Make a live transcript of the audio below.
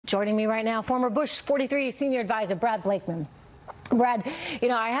Joining me right now, former Bush 43 senior advisor Brad Blakeman. Brad, you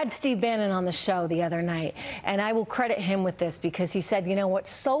know, I had Steve Bannon on the show the other night, and I will credit him with this because he said, you know,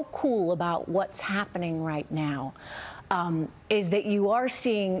 what's so cool about what's happening right now is that you are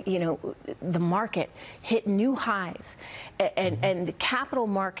seeing, you know, the market hit new highs and the capital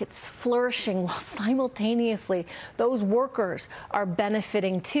markets flourishing while simultaneously those workers are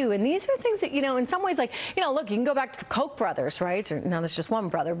benefiting too. And these are things that, you know, in some ways, like, you know, look, you can go back to the Koch brothers, right? Or, now there's just one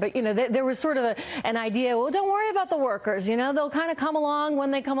brother, but, you know, there was sort of an idea, well, don't worry about the workers, you know, they'll kind of come along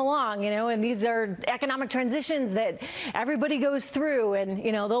when they come along, you know, and these are economic transitions that everybody goes through and,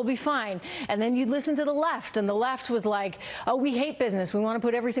 you know, they'll be fine. And then you'd listen to the left, and the left was like, oh, we hate business. We want to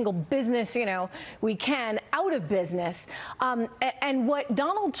put every single business, you know, we can out of business. And what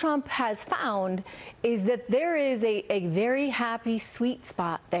Donald Trump has found is that there is a very happy sweet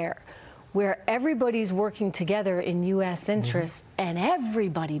spot there where everybody's working together in U.S. interests and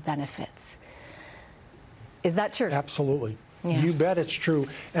everybody benefits. Is that true? Absolutely. Yeah. You bet it's true.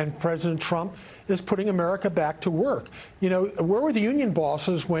 And President Trump is putting America back to work. You know, where were the union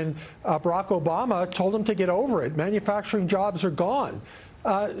bosses when Barack Obama told them to get over it? Manufacturing jobs are gone.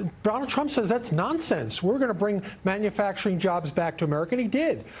 Donald Trump says that's nonsense. We're going to bring manufacturing jobs back to America, and he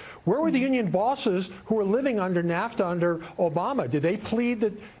did. Where were the union bosses who were living under NAFTA under Obama? Did they plead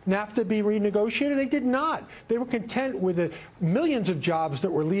that NAFTA be renegotiated? They did not. They were content with the millions of jobs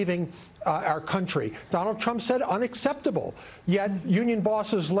that were leaving our country. Donald Trump said unacceptable. Yet union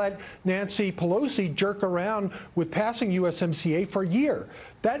bosses let Nancy Pelosi jerk around with passing USMCA for a year.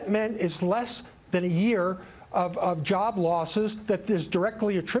 That meant it's less than a year of job losses that is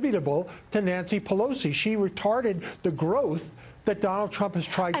directly attributable to Nancy Pelosi. She retarded the growth that Donald Trump has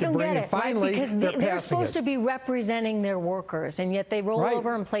tried to bring, and finally, right? Because they're supposed to be representing their workers, and yet they roll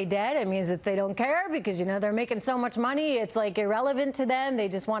over and play dead. It means that they don't care because, you know, they're making so much money, it's like irrelevant to them. They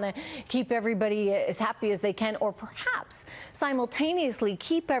just want to keep everybody as happy as they can, or perhaps simultaneously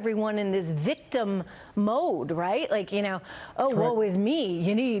keep everyone in this victim mode, right? Like, you know, oh, woe is me.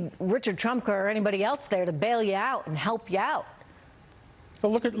 You need Richard Trumka or anybody else there to bail you out and help you out. But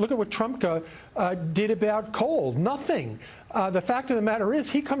look at what Trumka did about coal. Nothing. The fact of the matter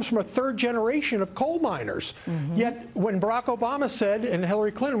is he comes from a third generation of coal miners. Yet when Barack Obama said, and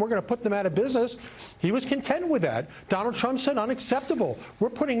Hillary Clinton, we're going to put them out of business, he was content with that. Donald Trump said unacceptable.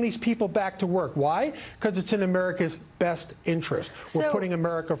 We're putting these people back to work. Why? Because it's in America's best interest. We're putting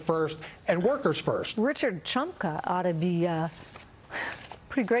America first and workers first. Richard Trumka ought to be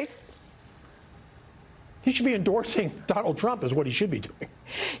pretty grateful. He should be endorsing Donald Trump is what he should be doing.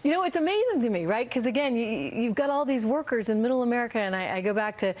 You know, it's amazing to me, right? Because, again, you've got all these workers in middle America, and I go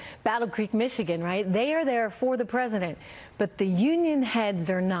back to Battle Creek, Michigan, right? They are there for the president, but the union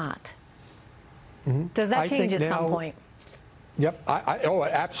heads are not. Does that change at some point? Yep. Oh,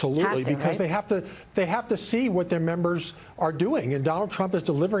 absolutely, because they have to see what their members are doing, and Donald Trump is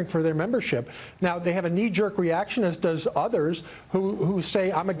delivering for their membership. Now, they have a knee-jerk reaction, as does others who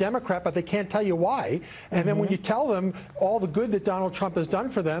say, I'm a Democrat, but they can't tell you why. And then when you tell them all the good that Donald Trump has done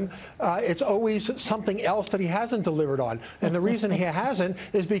for them, it's always something else that he hasn't delivered on. And the reason he hasn't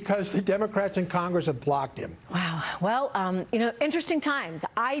is because the Democrats in Congress have blocked him. Wow. Well, you know, interesting times.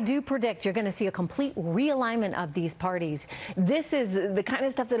 I do predict you're going to see a complete realignment of these parties. This is the kind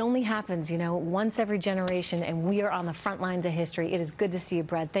of stuff that only happens, you know, once every generation, and we are on the front lines of history. It is good to see you,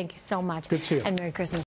 Brad. Thank you so much. Good to see you. And Merry Christmas.